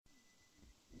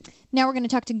Now we're going to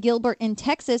talk to Gilbert in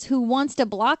Texas who wants to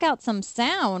block out some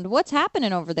sound. What's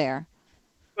happening over there?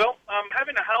 Well, I'm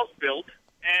having a house built,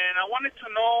 and I wanted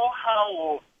to know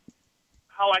how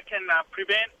I can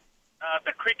prevent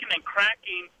the creaking and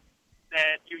cracking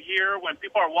that you hear when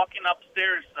people are walking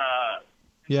upstairs.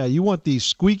 Yeah, you want the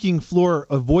squeaking floor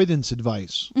avoidance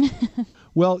advice.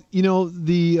 Well, you know,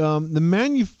 the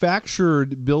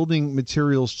manufactured building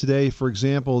materials today, for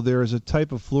example, there is a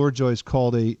type of floor joist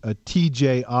called a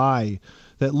TJI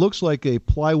that looks like a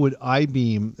plywood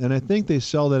I-beam, and I think they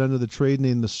sell that under the trade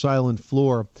name the Silent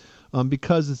Floor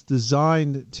because it's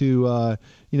designed to,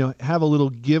 have a little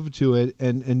give to it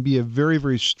and be a very,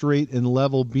 very straight and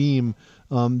level beam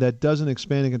that doesn't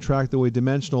expand and contract the way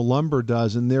dimensional lumber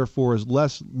does, and therefore is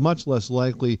much less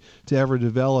likely to ever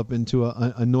develop into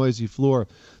a noisy floor.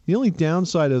 The only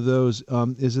downside of those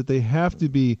is that they have to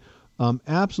be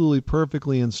absolutely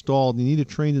perfectly installed. You need a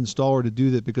trained installer to do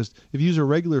that, because if you use a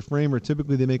regular framer,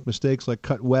 typically they make mistakes like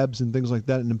cut webs and things like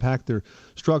that and impact their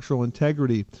structural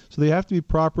integrity. So they have to be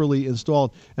properly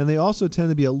installed, and they also tend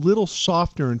to be a little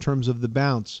softer in terms of the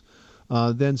bounce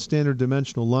than standard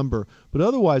dimensional lumber. But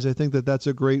otherwise, I think that that's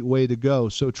a great way to go.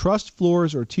 So truss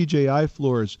floors or TJI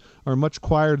floors are much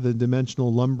quieter than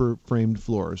dimensional lumber framed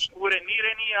floors. Would it need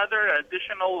any other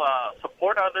additional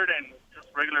support other than just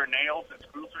regular nails and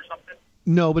screws or something?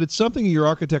 No, but it's something your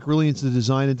architect really needs to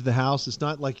design into the house. It's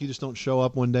not like you just don't show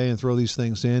up one day and throw these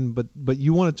things in, but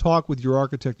you want to talk with your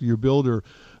architect or your builder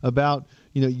about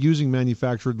using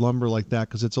manufactured lumber like that,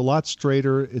 because it's a lot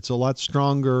straighter, it's a lot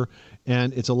stronger,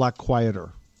 and it's a lot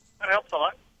quieter. That helps a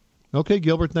lot. Okay,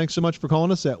 Gilbert, thanks so much for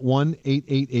calling us at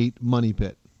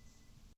 1-888-MONEY-PIT.